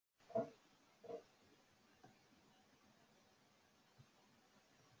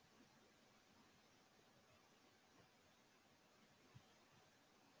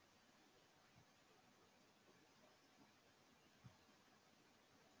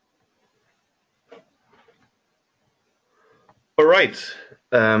All right,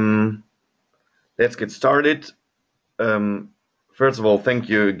 um, let's get started. Um, First of all, thank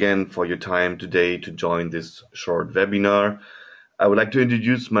you again for your time today to join this short webinar. I would like to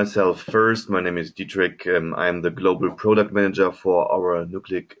introduce myself first. My name is Dietrich. I'm the Global Product Manager for our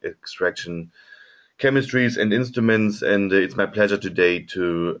nucleic extraction chemistries and instruments, and it's my pleasure today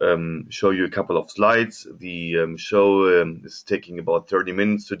to show you a couple of slides. The show is taking about 30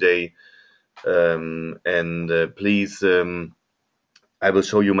 minutes today, and please. I will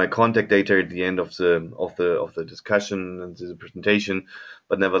show you my contact data at the end of the discussion and the presentation,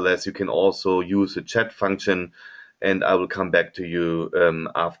 but nevertheless, you can also use the chat function, and I will come back to you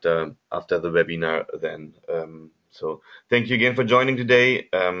after the webinar then. So thank you again for joining today.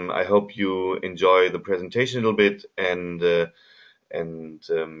 I hope you enjoy the presentation a little bit,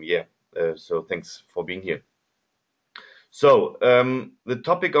 so thanks for being here. So the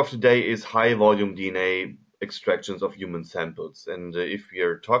topic of today is high volume DNA extractions of human samples. And if we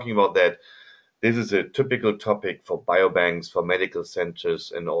are talking about that, this is a typical topic for biobanks, for medical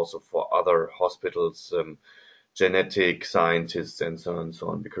centers, and also for other hospitals, genetic scientists, and so on and so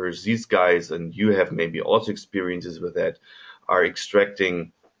on. Because these guys, and you have maybe also experiences with that, are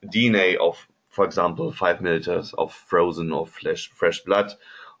extracting DNA of, for example, 5 milliliters of frozen or fresh blood,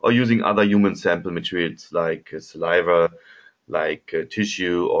 or using other human sample materials like saliva, like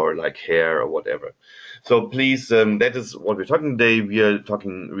tissue, or like hair, or whatever. So please, that is what we're talking today. We are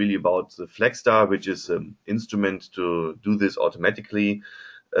talking really about the FlexStar, which is an instrument to do this automatically.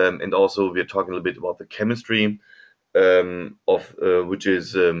 And also we're talking a little bit about the chemistry of which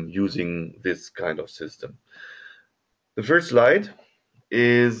is using this kind of system. The first slide,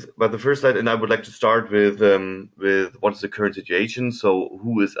 and I would like to start with what is the current situation. So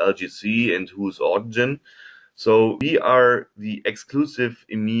who is LGC and who is Autogen? So we are the exclusive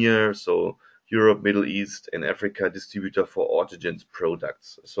EMEA, so Europe, Middle East, and Africa distributor for Autogen's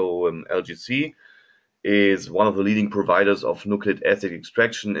products. So LGC is one of the leading providers of nucleic acid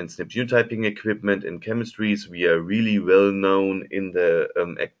extraction and SNP genotyping equipment and chemistries. We are really well known in the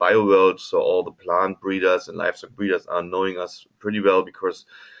ag bio world, so all the plant breeders and livestock breeders are knowing us pretty well because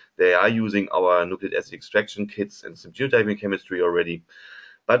they are using our nucleic acid extraction kits and SNP genotyping chemistry already.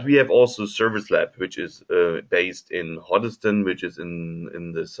 But we have also service lab, which is based in Hoddesdon, which is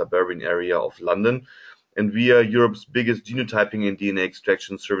in the suburban area of London. And we are Europe's biggest genotyping and DNA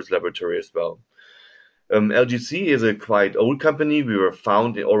extraction service laboratory as well. LGC is a quite old company. We were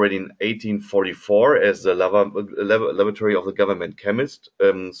founded already in 1844 as the laboratory of the government chemist.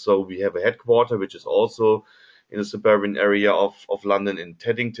 So we have a headquarter, which is also in the suburban area of London, in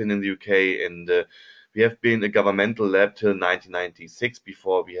Teddington in the UK. And we have been a governmental lab till 1996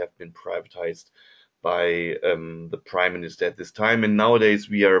 before we have been privatized by the Prime Minister at this time. And nowadays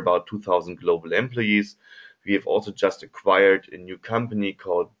we are about 2,000 global employees. We have also just acquired a new company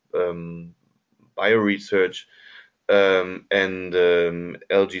called Bioresearch, and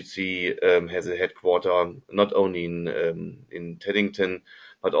LGC has a headquarter not only in Teddington,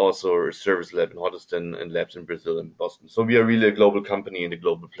 but also a service lab in Hoddesdon and labs in Brazil and Boston. So we are really a global company and a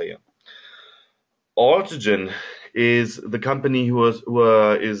global player. Autogen is the company who is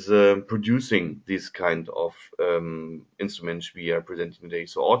producing this kind of instruments we are presenting today.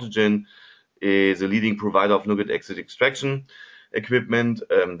 So Autogen is a leading provider of nucleic acid extraction equipment.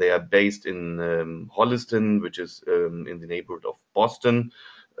 They are based in Holliston, which is in the neighborhood of Boston,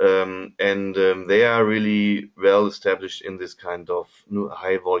 and they are really well established in this kind of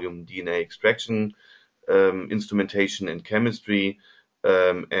high volume DNA extraction instrumentation and chemistry.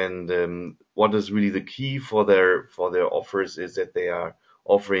 What is really the key for their offers is that they are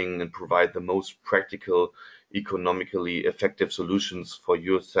offering and provide the most practical, economically effective solutions for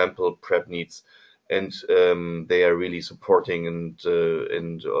your sample prep needs. And they are really supporting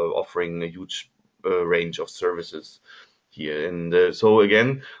and offering a huge range of services here. And so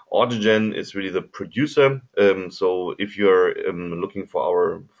again, Autogen is really the producer. So if you're looking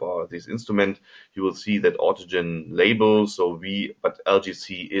for this instrument, you will see that Autogen label. But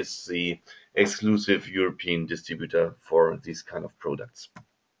LGC is the exclusive European distributor for these kind of products.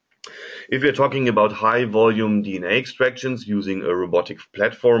 If you're talking about high volume DNA extractions using a robotic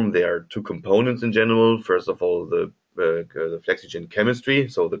platform, there are two components in general. First of all, the FlexiGen chemistry,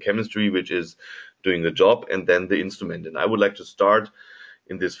 so the chemistry which is doing the job, and then the instrument. And I would like to start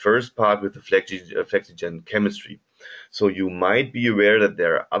in this first part with the FlexiGen chemistry. So you might be aware that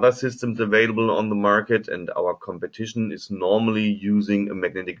there are other systems available on the market, and our competition is normally using a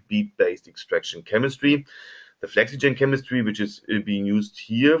magnetic bead-based extraction chemistry. The FlexiGen chemistry, which is being used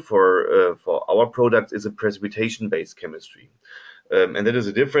here for our products, is a precipitation-based chemistry. And that is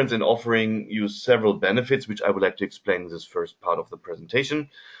a difference in offering you several benefits, which I would like to explain in this first part of the presentation.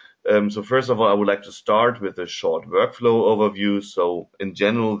 So first of all, I would like to start with a short workflow overview. So in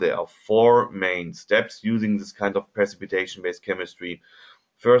general, there are four main steps using this kind of precipitation-based chemistry.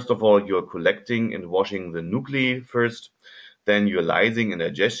 First of all, you're collecting and washing the nuclei first. Then you're lysing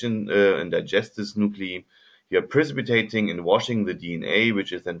and digest this nuclei. You're precipitating and washing the DNA,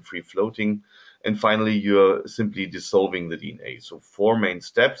 which is then free floating. And finally, you're simply dissolving the DNA. So four main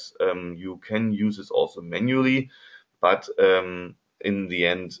steps. You can use this also manually, but in the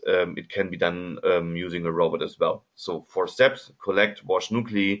end, it can be done using a robot as well. So 4 steps: collect, wash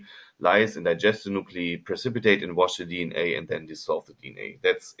nuclei, lyse and digest the nuclei, precipitate and wash the DNA, and then dissolve the DNA.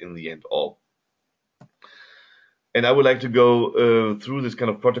 That's in the end all. And I would like to go through this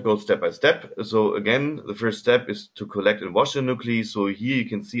kind of protocol step by step. So again, the first step is to collect and wash the nuclei. So here you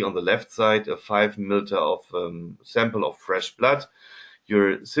can see on the left side a 5 ml of sample of fresh blood.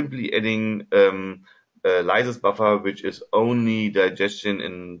 You're simply adding a lysis buffer, which is only digestion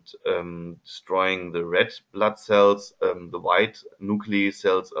and destroying the red blood cells. The white nuclei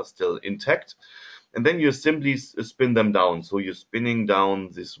cells are still intact. And then you simply spin them down. So you're spinning down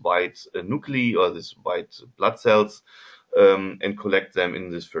this white nuclei or this white blood cells and collect them in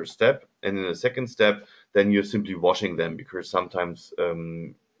this first step. And in the second step, then you're simply washing them, because sometimes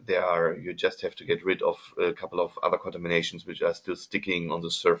you just have to get rid of a couple of other contaminations which are still sticking on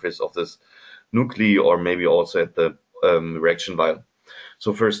the surface of this nuclei, or maybe also at the reaction vial.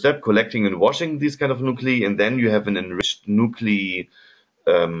 So first step, collecting and washing these kind of nuclei, and then you have an enriched nuclei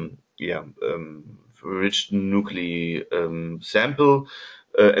rich nuclei sample.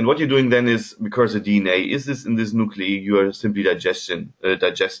 And what you're doing then is, because the DNA is in this nuclei, you are simply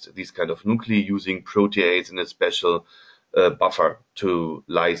digest these kind of nuclei using protease and a special buffer to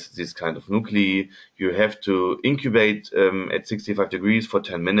lyse this kind of nuclei. You have to incubate at 65 degrees for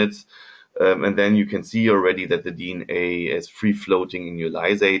 10 minutes. And then you can see already that the DNA is free floating in your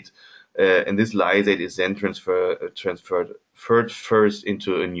lysate. And this lysate is then transferred first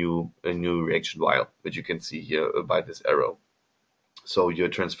into a new reaction vial, which you can see here by this arrow. So you're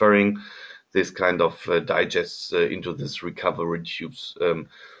transferring this kind of digests into this recovery tubes,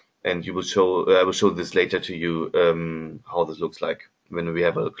 and I will show this later to you how this looks like when we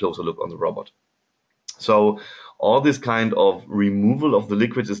have a closer look on the robot. So all this kind of removal of the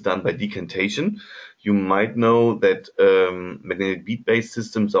liquids is done by decantation. You might know that magnetic bead-based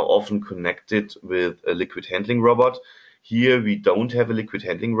systems are often connected with a liquid handling robot. Here we don't have a liquid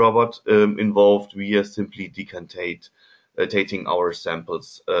handling robot involved. We are simply decantating our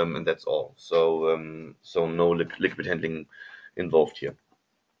samples, and that's all. So no liquid handling involved here.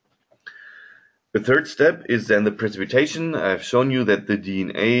 The third step is then the precipitation. I've shown you that the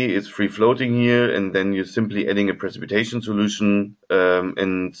DNA is free floating here, and then you're simply adding a precipitation solution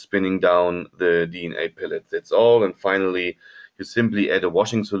and spinning down the DNA pellet. That's all. And finally, you simply add a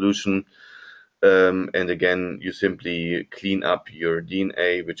washing solution. And again, you simply clean up your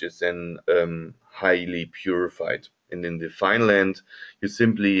DNA, which is then highly purified. And in the final end, you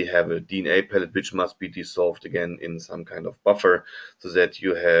simply have a DNA pellet which must be dissolved again in some kind of buffer, so that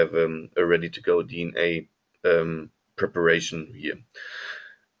you have a ready-to-go DNA preparation here.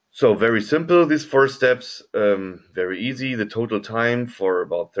 So very simple, these 4 steps, very easy. The total time for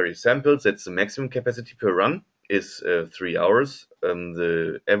about 30 samples, that's the maximum capacity per run, is 3 hours.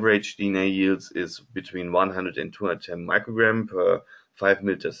 The average DNA yields is between 100 and 210 microgram per 5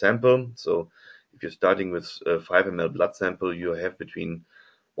 ml sample. So if you're starting with a 5 ml blood sample, you have between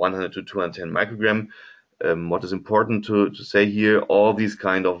 100 to 210 microgram. What is important to say here, all these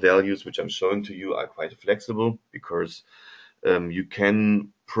kind of values which I'm showing to you are quite flexible, because you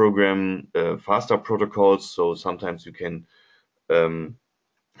can program faster protocols. So sometimes you can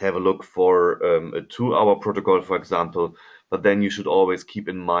have a look for a 2-hour protocol, for example, but then you should always keep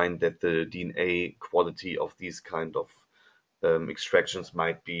in mind that the DNA quality of these kind of extractions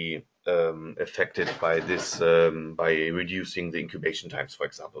might be affected by this, by reducing the incubation times, for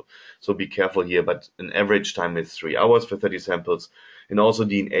example. So be careful here, but an average time is 3 hours for 30 samples, and also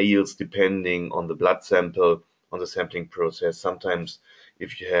DNA yields depending on the blood sample, on the sampling process. Sometimes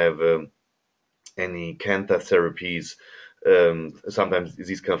if you have any cancer therapies, sometimes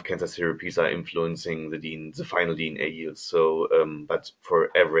these kind of cancer therapies are influencing the final DNA yields. So, but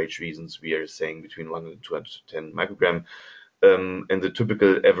for average reasons, we are saying between 100 and 210 microgram. And the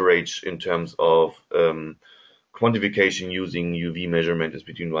typical average in terms of quantification using UV measurement is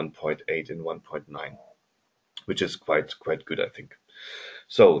between 1.8 and 1.9, which is quite good, I think.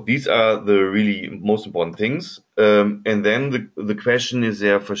 So these are the really most important things. And then the question is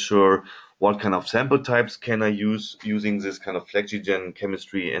there for sure, what kind of sample types can I use using this kind of FlexiGen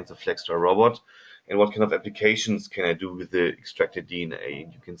chemistry and the FlexStar robot, and what kind of applications can I do with the extracted DNA.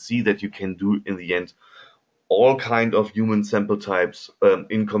 And you can see that you can do in the end all kind of human sample types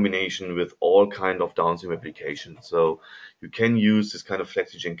in combination with all kind of downstream applications. So you can use this kind of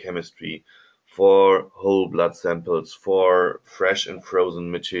FlexiGen chemistry for whole blood samples, for fresh and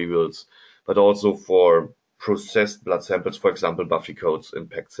frozen materials, but also for processed blood samples, for example, buffy coats and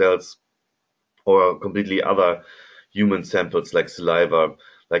packed cells, or completely other human samples like saliva,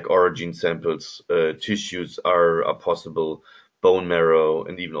 like origin samples, tissues are possible, bone marrow,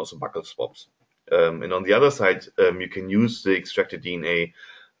 and even also buccal swabs. And on the other side, you can use the extracted DNA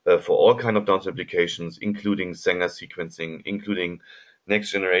for all kind of downstream applications, including Sanger sequencing, including next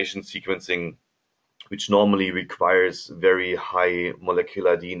generation sequencing, which normally requires very high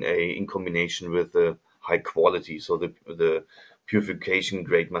molecular DNA in combination with the high quality. So the purification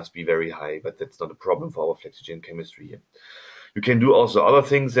grade must be very high, but that's not a problem for our FlexiGen chemistry here. You can do also other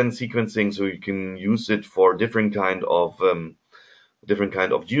things than sequencing, so you can use it for different kind of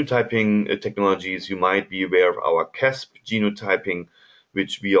genotyping technologies. You might be aware of our CASP genotyping,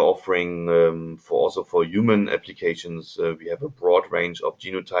 which we are offering for human applications. We have a broad range of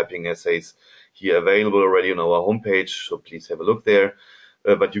genotyping assays here available already on our homepage, so please have a look there.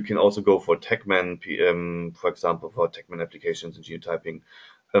 But you can also go for TechMan, for example, for TechMan applications in genotyping,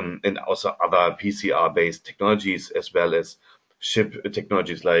 and also other PCR-based technologies, as well as chip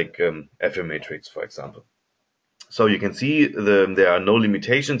technologies like Affymatrix, for example. So you can see there are no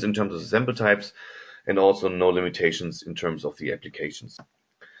limitations in terms of the sample types, and also no limitations in terms of the applications.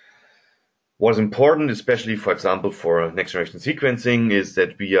 What's important, especially, for example, for next generation sequencing, is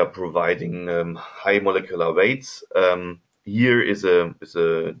that we are providing high molecular weights. Here is a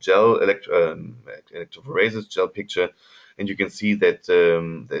gel electrophoresis gel picture, and you can see that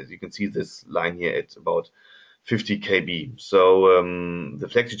you can see this line here at about 50 kb. So the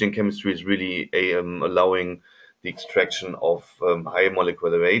FlexiGen chemistry is really allowing the extraction of high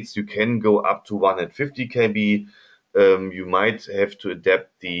molecular weights. You can go up to 150 kb. You might have to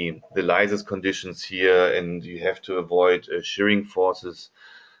adapt the lysis conditions here, and you have to avoid shearing forces.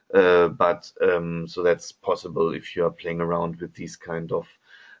 But so that's possible if you are playing around with these kind of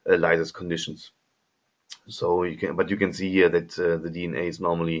lysis conditions. So you can see here that the DNA is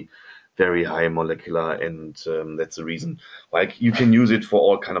normally very high molecular, and that's the reason why you can use it for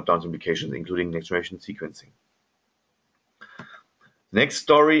all kind of downstream applications, including next generation sequencing. Next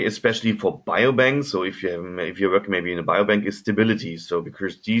story, especially for biobanks. So if you're working maybe in a biobank, is stability. So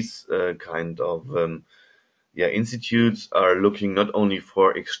because these kind of institutes are looking not only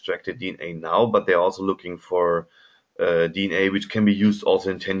for extracted DNA now, but they're also looking for DNA which can be used also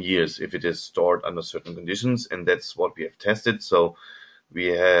in 10 years if it is stored under certain conditions, and that's what we have tested. So we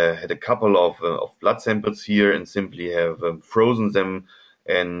had a couple of blood samples here and simply have frozen them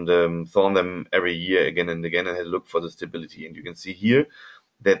and thawed them every year again and again, and had a look for the stability. And you can see here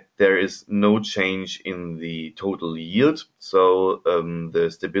that there is no change in the total yield. So the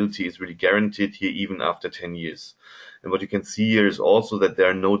stability is really guaranteed here even after 10 years. And what you can see here is also that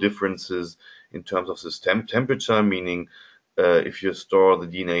there are no differences in terms of the temperature, meaning if you store the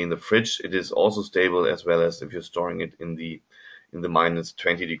DNA in the fridge, it is also stable, as well as if you're storing it in the minus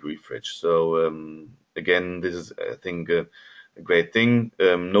 20-degree fridge. So again, this is, I think, a great thing.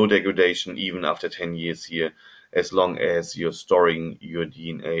 No degradation even after 10 years here, as long as you're storing your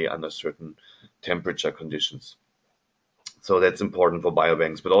DNA under certain temperature conditions. So that's important for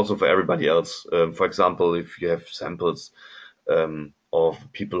biobanks, but also for everybody else. For example, if you have samples of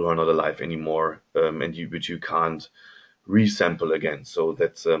people who are not alive anymore, and which you can't resample again. So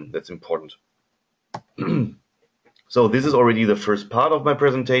that's important. So this is already the first part of my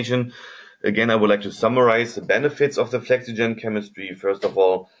presentation. Again, I would like to summarize the benefits of the FlexiGen chemistry. First of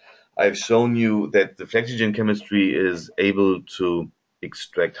all, I've shown you that the FlexiGen chemistry is able to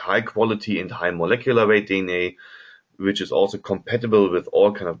extract high quality and high molecular weight DNA, which is also compatible with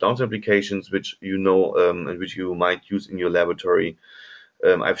all kind of downstream applications, which you know and which you might use in your laboratory.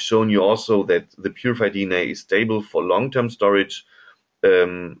 I've shown you also that the purified DNA is stable for long-term storage.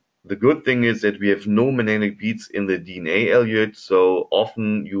 The good thing is that we have no magnetic beads in the DNA eluate, so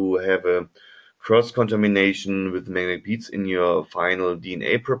often you have a cross-contamination with magnetic beads in your final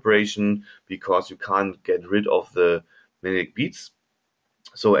DNA preparation because you can't get rid of the magnetic beads.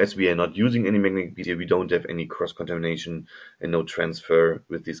 So as we are not using any magnetic beads here, we don't have any cross-contamination and no transfer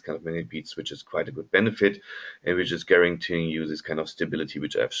with these kind of magnetic beads, which is quite a good benefit, and which is guaranteeing you this kind of stability,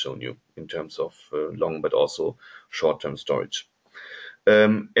 which I've shown you in terms of long but also short-term storage.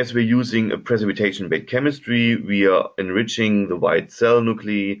 As we're using a precipitation-based chemistry, we are enriching the white cell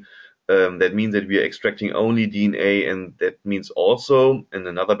nuclei That means that we are extracting only DNA, and that means also, and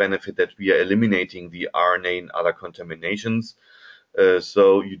another benefit, that we are eliminating the RNA and other contaminations.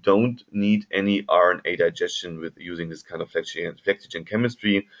 So you don't need any RNA digestion with using this kind of flexigen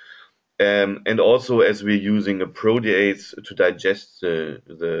chemistry. And also, as we're using a protease to digest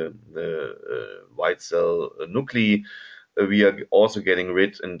the white cell nuclei, we are also getting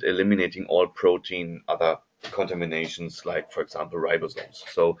rid and eliminating all protein other contaminations, like, for example, ribosomes.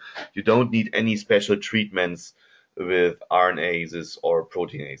 So you don't need any special treatments with RNases or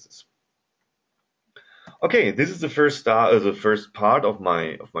proteinases. Okay, this is the first part of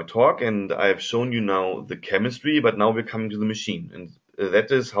my talk, and I have shown you now the chemistry, but now we're coming to the machine, and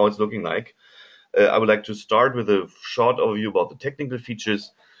that is how it's looking like. I would like to start with a short overview about the technical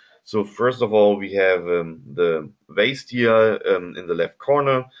features. So first of all, we have the waste here in the left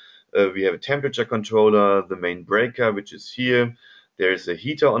corner. We have a temperature controller, the main breaker, which is here. There is a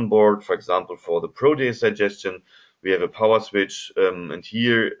heater on board, for example, for the protease digestion. We have a power switch, and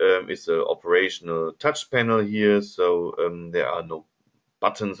here is the operational touch panel here. So there are no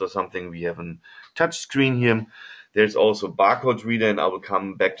buttons or something. We have a touch screen here. There's also a barcode reader, and I will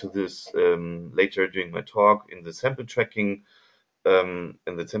come back to this later during my talk in the sample tracking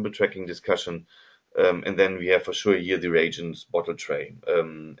discussion. And then we have for sure here the reagents, bottle tray,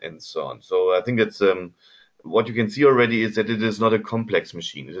 and so on. So I think that's what you can see already is that it is not a complex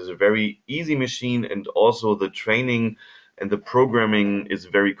machine. It is a very easy machine, and also the training and the programming is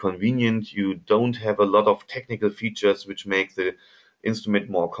very convenient. You don't have a lot of technical features which make the instrument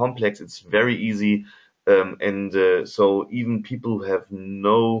more complex. It's very easy. So even people who have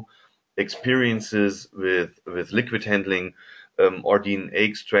no experiences with liquid handling or DNA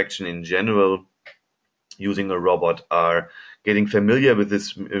extraction in general using a robot are getting familiar with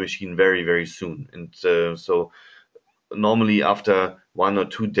this machine very, very soon. And so normally after 1 or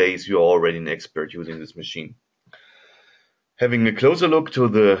 2 days, you're already an expert using this machine. Having a closer look to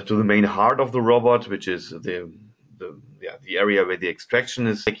the main heart of the robot, which is the area where the extraction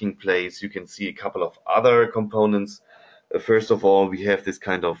is taking place, you can see a couple of other components. First of all, we have this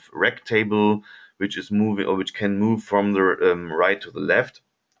kind of rack table, which is moving, or which can move from the right to the left.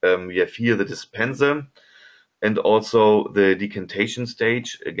 We have here the dispenser and also the decantation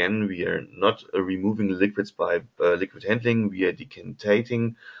stage. Again, we are not removing the liquids by liquid handling. We are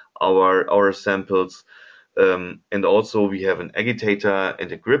decantating our samples. And also we have an agitator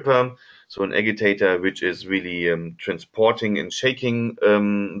and a gripper. So an agitator, which is really transporting and shaking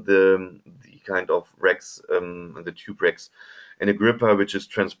the kind of racks, the tube racks, and a gripper, which is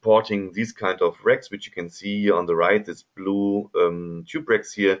transporting these kind of racks, which you can see on the right, this blue tube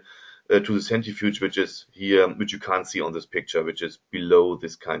racks here, to the centrifuge, which is here, which you can't see on this picture, which is below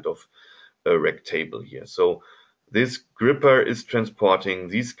this kind of rack table here. So this gripper is transporting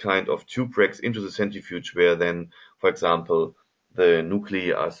these kind of tube racks into the centrifuge, where then, for example, the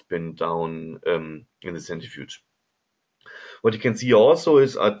nuclei are spun down in the centrifuge. What you can see also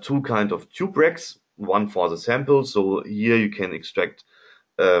are two kind of tube racks, one for the sample. So here you can extract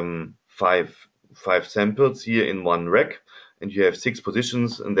five samples here in one rack, and you have 6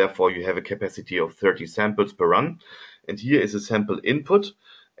 positions, and therefore you have a capacity of 30 samples per run. And here is a sample input.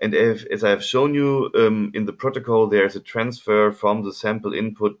 And as I have shown you in the protocol, there is a transfer from the sample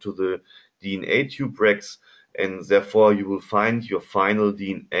input to the DNA tube racks, and therefore you will find your final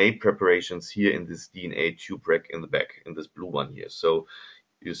DNA preparations here in this DNA tube rack in the back, in this blue one here. So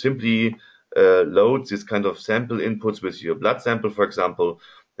you simply load this kind of sample inputs with your blood sample, for example,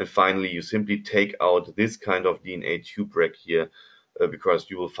 and finally you simply take out this kind of DNA tube rack here because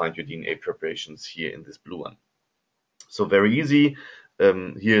you will find your DNA preparations here in this blue one. So very easy.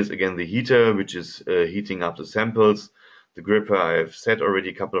 Here is again the heater, which is heating up the samples. The gripper, I have said already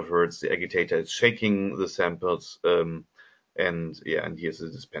a couple of words. The agitator is shaking the samples, and here's the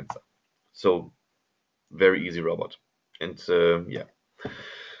dispenser. So very easy robot. And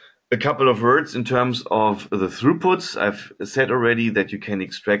a couple of words in terms of the throughputs. I've said already that you can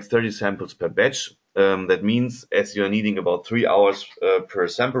extract 30 samples per batch. That means, as you're needing about 3 hours per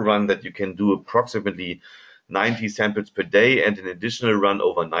sample run, that you can do approximately 90 samples per day and an additional run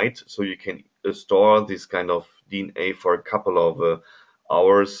overnight. So you can store this kind of DNA for a couple of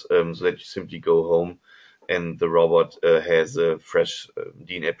hours, so that you simply go home and the robot has fresh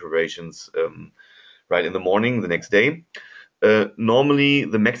DNA preparations right in the morning the next day. Normally,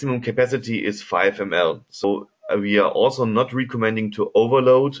 the maximum capacity is 5 ml. So we are also not recommending to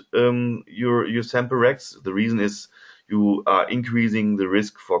overload your sample racks. The reason is you are increasing the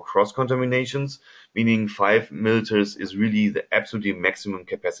risk for cross-contaminations, meaning 5 milliliters is really the absolutely maximum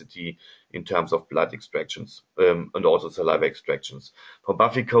capacity in terms of blood extractions and also saliva extractions. For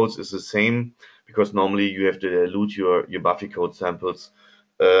buffy coats, it's the same because normally you have to dilute your buffy coat samples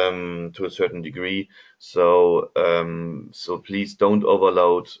to a certain degree. So please don't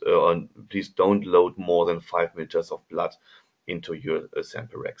overload or please don't load more than 5 milliliters of blood into your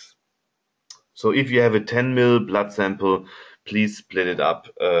sample racks. So if you have a 10 ml blood sample, please split it up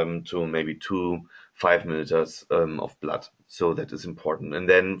to maybe 5 milliliters of blood. So that is important. And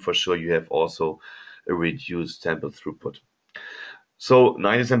then for sure you have also a reduced sample throughput. So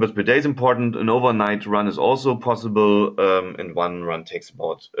 90 samples per day is important. An overnight run is also possible, and one run takes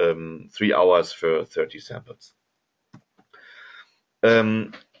about 3 hours for 30 samples.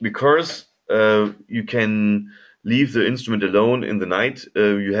 Because you can leave the instrument alone in the night,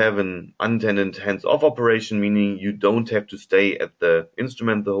 you have an unintended hands-off operation, meaning you don't have to stay at the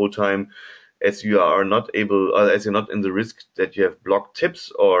instrument the whole time, as you are not able, as you're not in the risk that you have blocked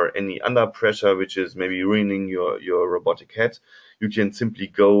tips or any under pressure, which is maybe ruining your robotic head. You can simply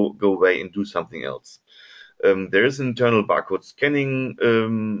go away and do something else. There is an internal barcode scanning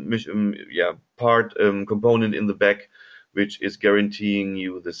component in the back, which is guaranteeing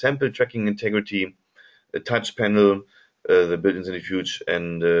you the sample tracking integrity, a touch panel, the built-in centrifuge,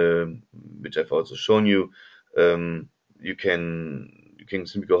 and which I've also shown you. You can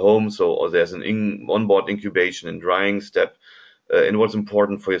simply go home. So there's an onboard incubation and drying step. And what's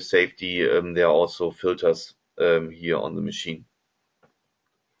important for your safety, there are also filters here on the machine.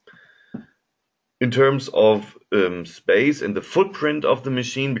 In terms of space and the footprint of the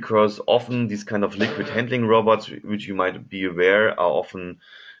machine, because often these kind of liquid handling robots, which you might be aware, are often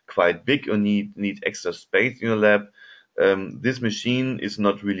quite big or need extra space in your lab. This machine is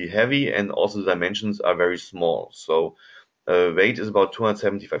not really heavy, and also the dimensions are very small. So weight is about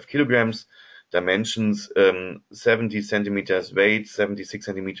 275 kilograms. Dimensions 70 centimeters weight, 76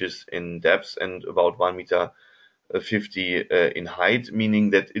 centimeters in depth, and about 1 meter 50 in height, meaning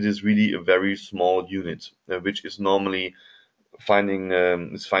that it is really a very small unit, which is normally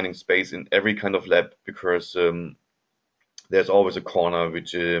finding space in every kind of lab, because there's always a corner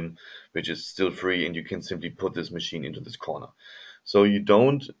which is still free, and you can simply put this machine into this corner. So you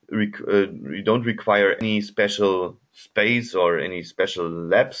don't require any special space or any special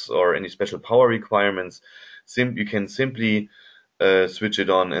labs or any special power requirements. You can simply switch it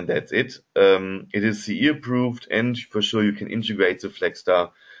on, and that's it. It is CE approved, and for sure you can integrate the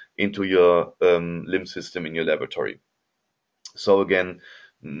FlexStar into your limb system in your laboratory. So again,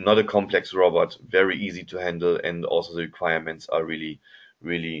 not a complex robot, very easy to handle, and also the requirements are really,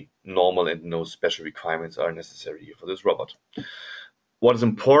 really normal, and no special requirements are necessary for this robot. What is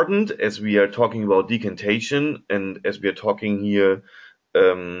important, as we are talking about decantation, and as we are talking here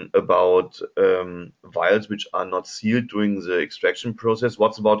about vials which are not sealed during the extraction process,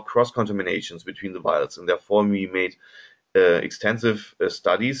 what's about cross-contaminations between the vials? And therefore we made extensive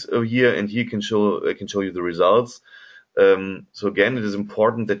studies here, and here I can show you the results. So again, it is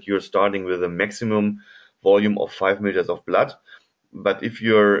important that you're starting with a maximum volume of 5 milliliters of blood. But if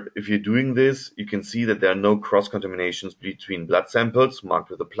you're doing this, you can see that there are no cross-contaminations between blood samples marked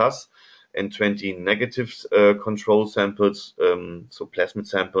with a plus and 20 negative control samples, so plasmid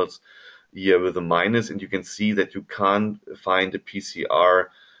samples here with a minus, and you can see that you can't find a PCR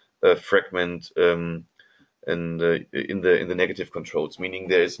fragment in the negative controls, meaning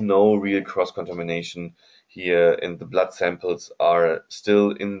there is no real cross-contamination here, and the blood samples are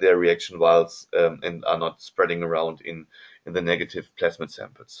still in their reaction vials and are not spreading around in the negative plasmid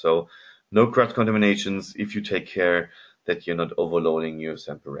samples. So no cross-contaminations if you take care that you're not overloading your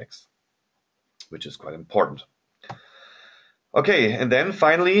sample racks, which is quite important. Okay, and then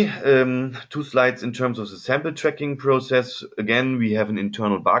finally, 2 slides in terms of the sample tracking process. Again, we have an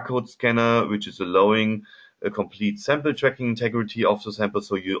internal barcode scanner, which is allowing a complete sample tracking integrity of the sample,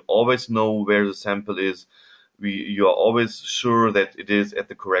 so you always know where the sample is. You are always sure that it is at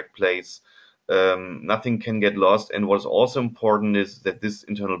the correct place. Nothing can get lost. And what is also important is that this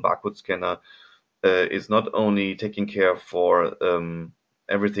internal barcode scanner is not only taking care for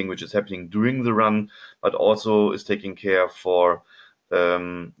everything which is happening during the run, but also is taking care for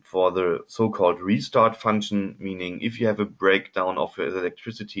the so-called restart function, meaning if you have a breakdown of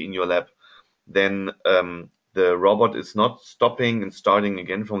electricity in your lab, then the robot is not stopping and starting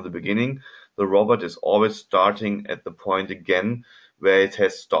again from the beginning. The robot is always starting at the point again where it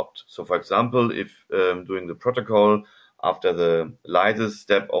has stopped. So for example, if during the protocol, after the lysis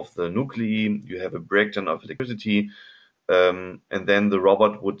step of the nuclei, you have a breakdown of electricity, and then the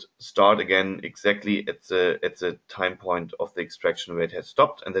robot would start again exactly at the time point of the extraction where it has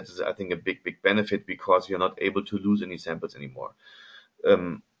stopped, and that is, I think, a big benefit because you're not able to lose any samples anymore.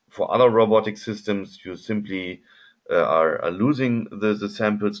 For other robotic systems, you simply are losing the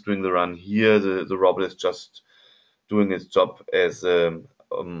samples during the run. Here, the robot is just doing its job as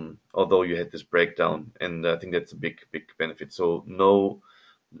although you had this breakdown, and I think that's a big benefit. So no,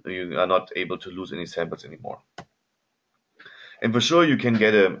 you are not able to lose any samples anymore. And for sure, you can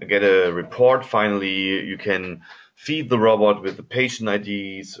get a report. Finally, you can feed the robot with the patient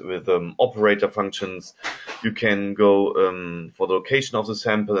IDs, with operator functions. You can go for the location of the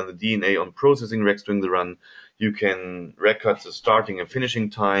sample and the DNA on processing racks during the run. You can record the starting and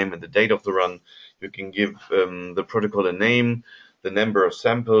finishing time and the date of the run. You can give the protocol a name, the number of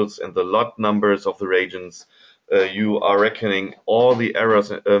samples, and the lot numbers of the reagents. You are reckoning all the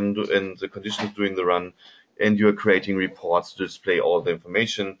errors and the conditions during the run, and you're creating reports to display all the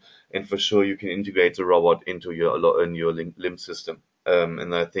information. And for sure, you can integrate the robot into your LIMS system.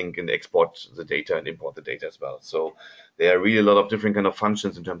 And I think and export the data and import the data as well. So there are really a lot of different kind of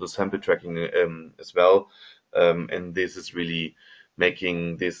functions in terms of sample tracking as well. And this is really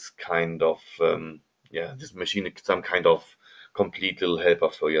making this kind of this machine some kind of complete little helper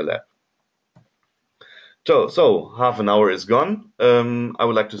for your lab. So half an hour is gone. I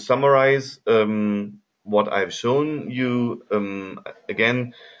would like to summarize what I've shown you.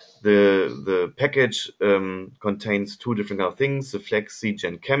 Again, the package contains two different kind of things: the Flex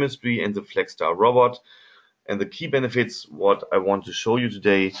C-Gen chemistry and the FlexStar robot. And the key benefits, what I want to show you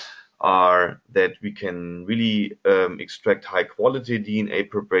today, are that we can really extract high quality DNA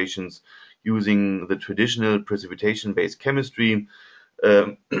preparations using the traditional precipitation-based chemistry.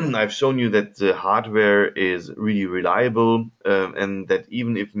 I've shown you that the hardware is really reliable, and that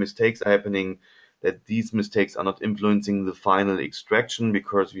even if mistakes are happening, that these mistakes are not influencing the final extraction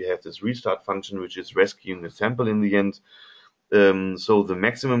because we have this restart function which is rescuing the sample in the end. So the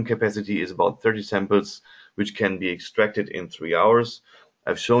maximum capacity is about 30 samples, which can be extracted in 3 hours.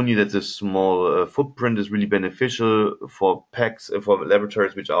 I've shown you that this small footprint is really beneficial for packs, for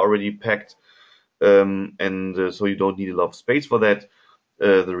laboratories which are already packed, and so you don't need a lot of space for that.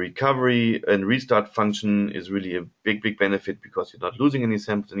 The recovery and restart function is really a big benefit because you're not losing any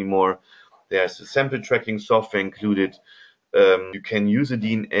samples anymore. There's a sample tracking software included. You can use the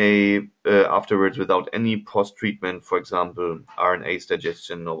DNA afterwards without any post-treatment, for example, RNase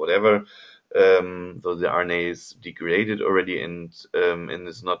digestion or whatever. So the RNA is degraded already and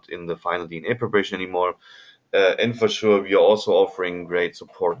is not in the final DNA preparation anymore. And for sure, we are also offering great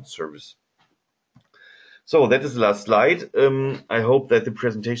support and service. So that is the last slide. I hope that the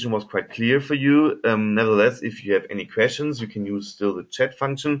presentation was quite clear for you. Nevertheless, if you have any questions, you can use still the chat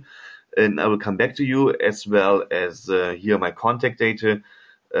function, and I will come back to you, as well as here my contact data.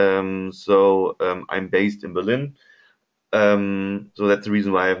 I'm based in Berlin. So that's the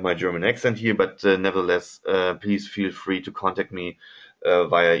reason why I have my German accent here, but nevertheless, please feel free to contact me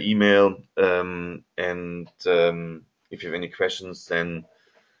via email. If you have any questions, then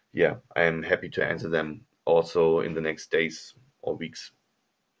yeah, I am happy to answer them also in the next days or weeks.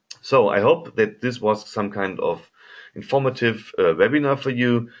 So I hope that this was some kind of informative webinar for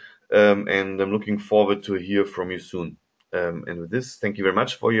you, and I'm looking forward to hear from you soon. And with this, thank you very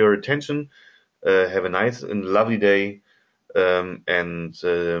much for your attention. Have a nice and lovely day, and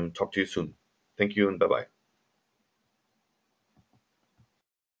talk to you soon. Thank you and bye-bye.